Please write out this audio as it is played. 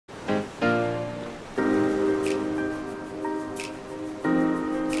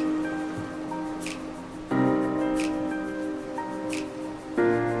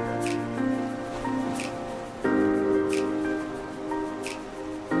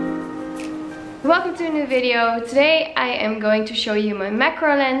Welcome to a new video. Today I am going to show you my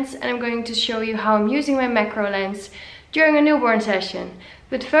macro lens and I'm going to show you how I'm using my macro lens during a newborn session.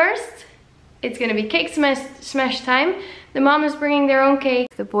 But first, it's gonna be cake smash time. The mom is bringing their own cake.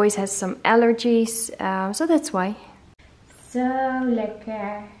 The boys has some allergies, so that's why. Zo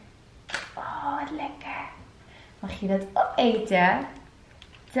lekker. Oh, wat lekker. Mag je dat opeten?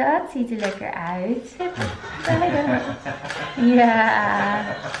 Dat ziet er lekker uit.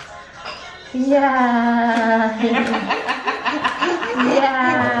 Ja. Yeah.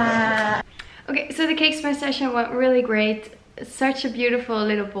 Yeah. Okay, so the cake smash session went really great. Such a beautiful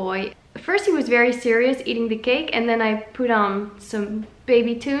little boy. First he was very serious eating the cake, and then I put on some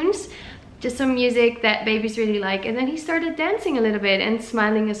baby tunes, just some music that babies really like, and then he started dancing a little bit and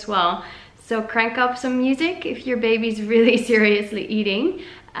smiling as well. So crank up some music if your baby's really seriously eating,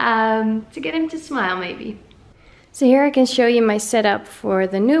 to get him to smile maybe. So here I can show you my setup for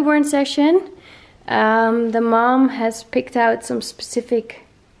the newborn session. The mom has picked out some specific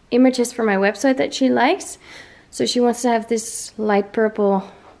images for my website that she likes. So she wants to have this light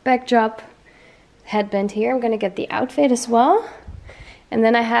purple backdrop headband here. I'm gonna get the outfit as well. And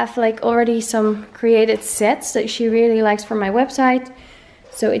then I have like already some created sets that she really likes for my website.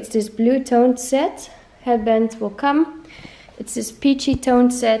 So it's this blue toned set, headband will come. It's this peachy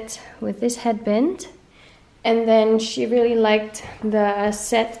toned set with this headband. And then she really liked the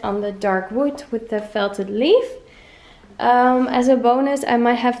set on the dark wood with the felted leaf. As a bonus, I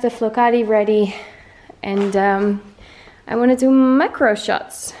might have the flocati ready, and I want to do macro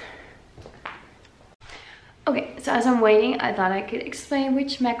shots. Okay, so as I'm waiting, I thought I could explain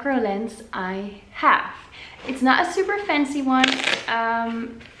which macro lens I have. It's not a super fancy one,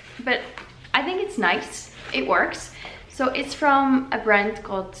 but I think it's nice. It works. So it's from a brand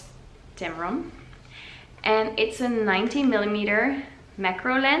called Tamron. And it's a 90mm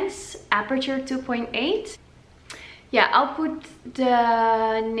macro lens, aperture 2.8. Yeah, I'll put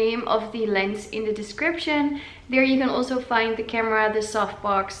the name of the lens in the description. There you can also find the camera, the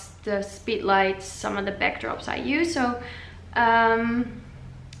softbox, the Speedlite, some of the backdrops I use. So, yeah,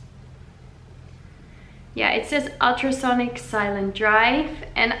 it says ultrasonic silent drive,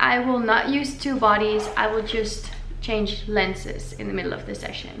 and I will not use two bodies. I will just change lenses in the middle of the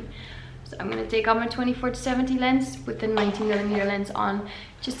session. So I'm going to take out my 24-70 lens with the 90mm lens on,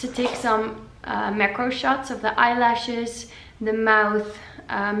 just to take some macro shots of the eyelashes, the mouth,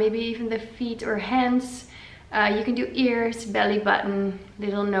 maybe even the feet or hands. You can do ears, belly button,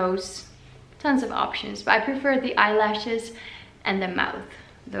 little nose, tons of options. But I prefer the eyelashes and the mouth.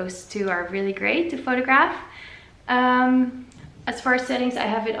 Those two are really great to photograph. As far as settings, I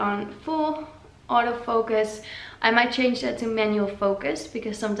have it on full autofocus. I might change that to manual focus,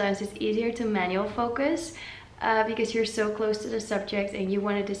 because sometimes it's easier to manual focus because you're so close to the subject and you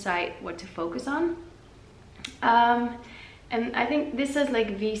want to decide what to focus on. And I think this says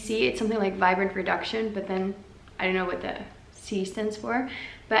like VC, it's something like vibrant reduction, but then I don't know what the C stands for,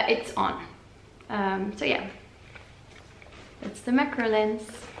 but it's on. So yeah, that's the macro lens.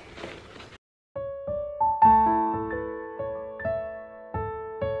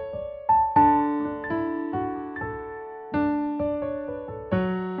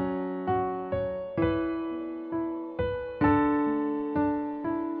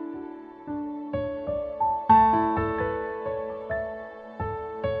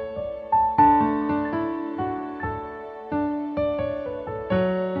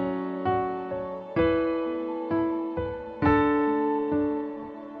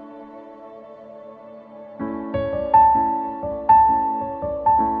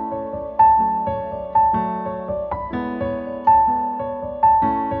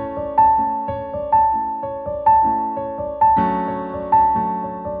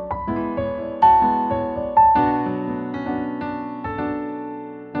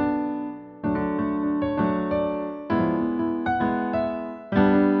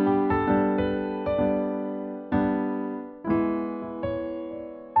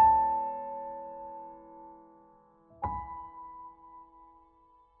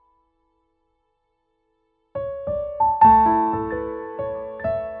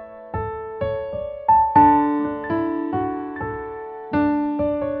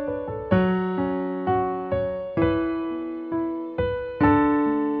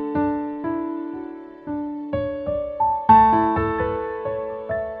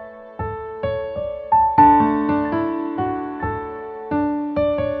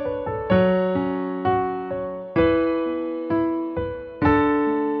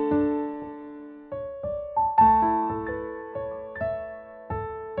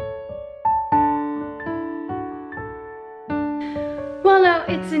 Well, now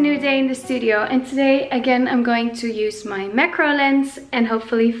it's a new day in the studio, and today again I'm going to use my macro lens and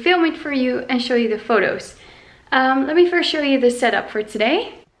hopefully film it for you and show you the photos. Let me first show you the setup for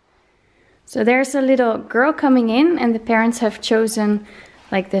today. So there's a little girl coming in, and the parents have chosen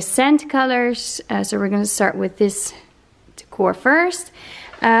like the sand colors. So we're going to start with this decor first.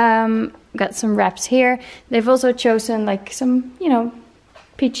 Got some wraps here. They've also chosen like some, you know,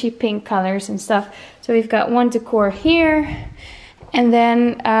 peachy pink colors and stuff. So we've got one decor here. And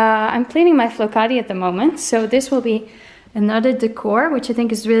then I'm cleaning my flocati at the moment. So this will be another decor, which I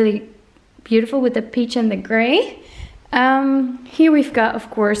think is really beautiful with the peach and the gray. Here we've got, of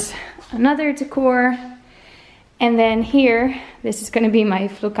course, another decor. And then here, this is going to be my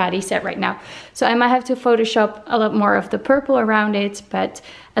flocati set right now. So I might have to Photoshop a lot more of the purple around it. But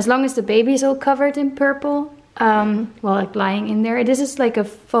as long as the baby is all covered in purple, well, like lying in there, this is like a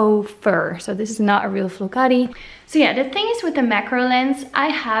faux fur. So this is not a real flocati. So yeah, the thing is with the macro lens, I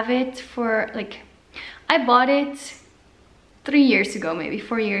have it for like, I bought it 3 years ago, maybe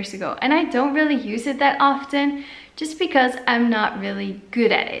 4 years ago. And I don't really use it that often just because I'm not really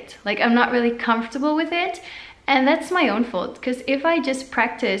good at it. Like I'm not really comfortable with it. And that's my own fault, because if I just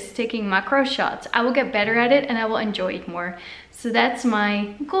practice taking macro shots, I will get better at it and I will enjoy it more. So that's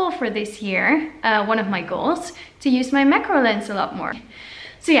my goal for this year, one of my goals, to use my macro lens a lot more.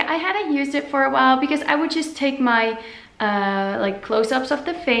 So yeah, I hadn't used it for a while because I would just take my like close-ups of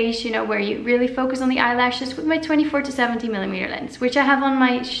the face, you know, where you really focus on the eyelashes with my 24 to 70mm lens, which I have on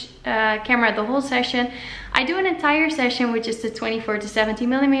my camera the whole session. I do an entire session with just a 24 to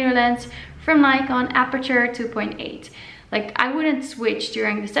 70mm lens from Nikon, aperture 2.8. Like I wouldn't switch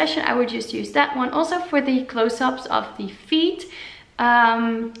during the session, I would just use that one. Also for the close-ups of the feet,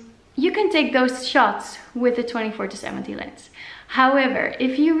 you can take those shots with the 24 to 70 lens. However,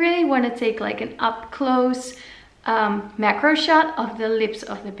 if you really want to take like an up-close macro shot of the lips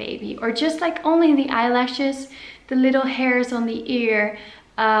of the baby, or just like only the eyelashes, the little hairs on the ear,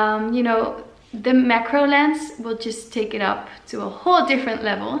 you know, the macro lens will just take it up to a whole different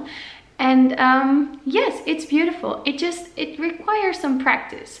level. And yes, it's beautiful. It requires some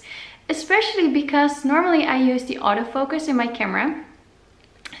practice, especially because normally I use the autofocus in my camera.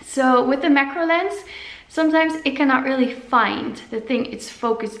 So with the macro lens, sometimes it cannot really find the thing it's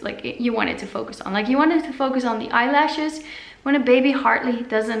focused, like you want it to focus on. Like you want it to focus on the eyelashes when a baby hardly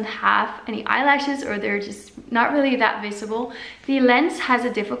doesn't have any eyelashes, or they're just not really that visible. The lens has a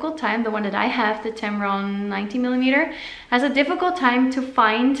difficult time, the one that I have, the Tamron 90mm, has a difficult time to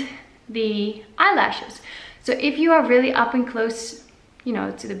find the eyelashes. So if you are really up and close, you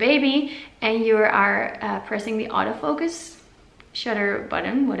know, to the baby, and you are pressing the autofocus shutter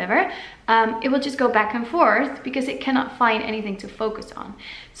button, whatever, it will just go back and forth because it cannot find anything to focus on.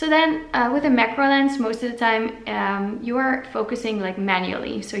 So then with a macro lens, most of the time you are focusing like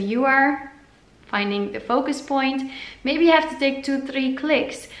manually. So you are finding the focus point. Maybe you have to take 2-3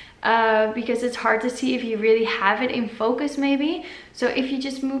 clicks because it's hard to see if you really have it in focus maybe. So if you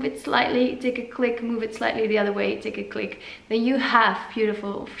just move it slightly, take a click, move it slightly the other way, take a click, then you have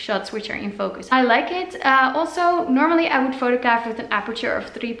beautiful shots which are in focus. I like it. Also, normally I would photograph with an aperture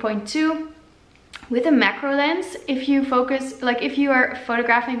of 3.2. With a macro lens, if you focus, like if you are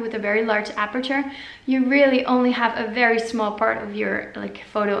photographing with a very large aperture, you really only have a very small part of your like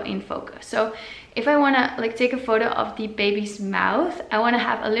photo in focus. So if I want to like take a photo of the baby's mouth, I want to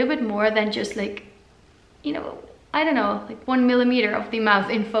have a little bit more than just like, you know, I don't know, like 1mm of the mouth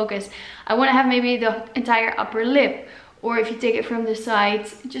in focus. I want to have maybe the entire upper lip, or if you take it from the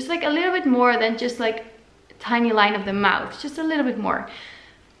sides, just like a little bit more than just like a tiny line of the mouth, just a little bit more.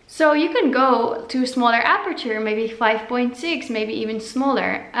 So you can go to a smaller aperture, maybe 5.6, maybe even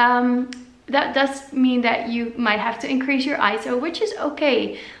smaller. That does mean that you might have to increase your ISO, which is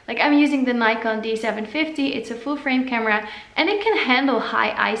okay. Like I'm using the Nikon D750, it's a full frame camera and it can handle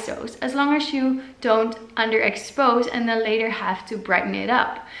high ISOs as long as you don't underexpose and then later have to brighten it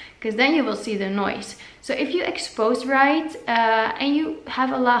up, because then you will see the noise. So if you expose right and you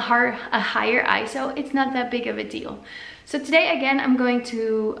have a higher ISO, it's not that big of a deal. So today again, I'm going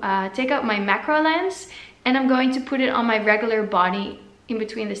to take out my macro lens and I'm going to put it on my regular body in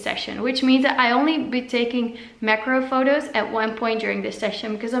between the session, which means that I only be taking macro photos at one point during the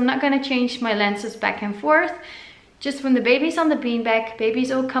session, because I'm not going to change my lenses back and forth. Just when the baby's on the beanbag, baby's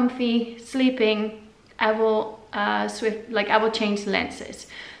all comfy, sleeping, I will I will change lenses.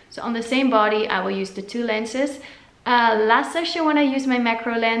 So on the same body, I will use the 2 lenses. Last session when I used my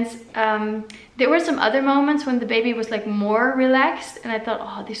macro lens, there were some other moments when the baby was like more relaxed and I thought,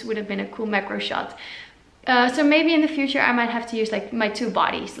 oh, this would have been a cool macro shot. So maybe in the future I might have to use like my two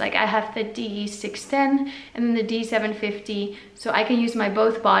bodies. Like I have the D610 and then the D750, so I can use my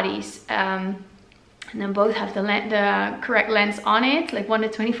both bodies. And then both have the correct lens on it, like one the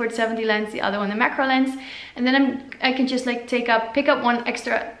 24-70 lens, the other one the macro lens. And then I can just like pick up one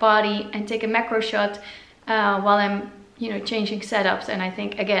extra body and take a macro shot while I'm, you know, changing setups. And I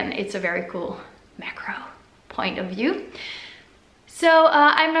think again, it's a very cool macro point of view. So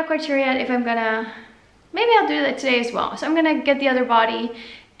I'm not quite sure yet if I'm gonna, maybe I'll do that today as well. So I'm gonna get the other body.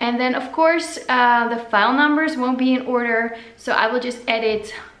 And then of course, the file numbers won't be in order. So I will just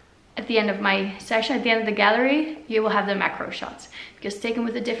edit at the end of my session, at the end of the gallery, you will have the macro shots because taken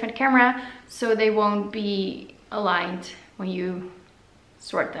with a different camera, so they won't be aligned when you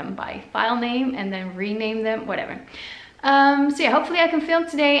sort them by file name and then rename them, whatever. So yeah, hopefully I can film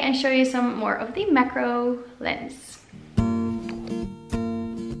today and show you some more of the macro lens.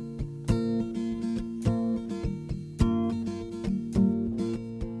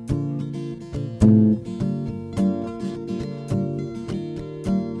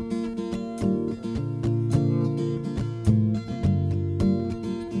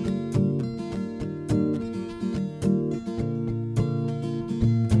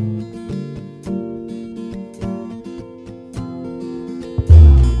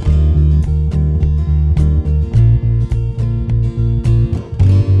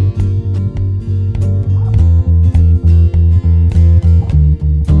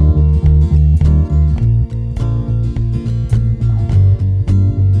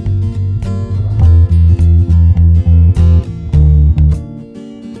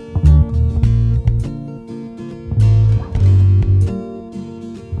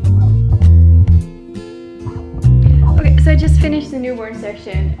 Finished the newborn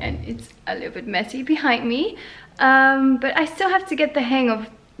session and it's a little bit messy behind me, but I still have to get the hang of,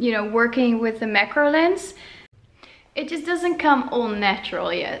 you know, working with the macro lens. It just doesn't come all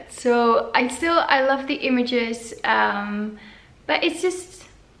natural yet, so I love the images, but it's just,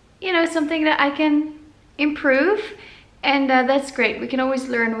 you know, something that I can improve, and that's great. We can always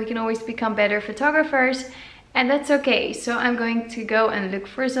learn, we can always become better photographers, and that's okay. So I'm going to go and look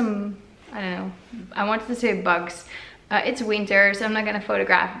for some, I don't know, I wanted to say bugs. It's winter, so I'm not gonna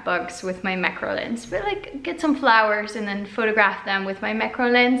photograph bugs with my macro lens, but like get some flowers and then photograph them with my macro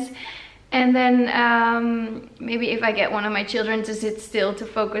lens. And then maybe if I get one of my children to sit still to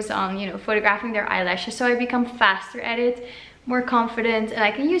focus on, you know, photographing their eyelashes, so I become faster at it, more confident, and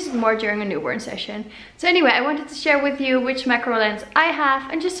I can use it more during a newborn session. So anyway, I wanted to share with you which macro lens I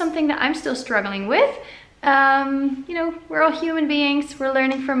have and just something that I'm still struggling with. You know, we're all human beings, we're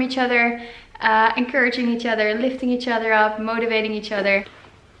learning from each other. Encouraging each other, lifting each other up, motivating each other.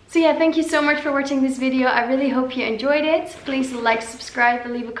 So yeah, thank you so much for watching this video. I really hope you enjoyed it. Please like, subscribe,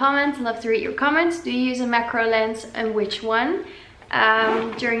 and leave a comment. I'd love to read your comments. Do you use a macro lens and which one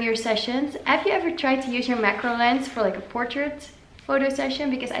during your sessions? Have you ever tried to use your macro lens for like a portrait photo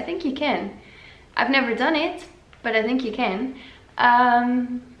session? Because I think you can. I've never done it, but I think you can.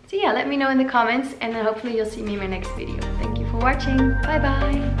 So yeah, let me know in the comments, and then hopefully you'll see me in my next video. Thank you for watching. Bye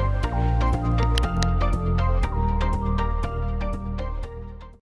bye.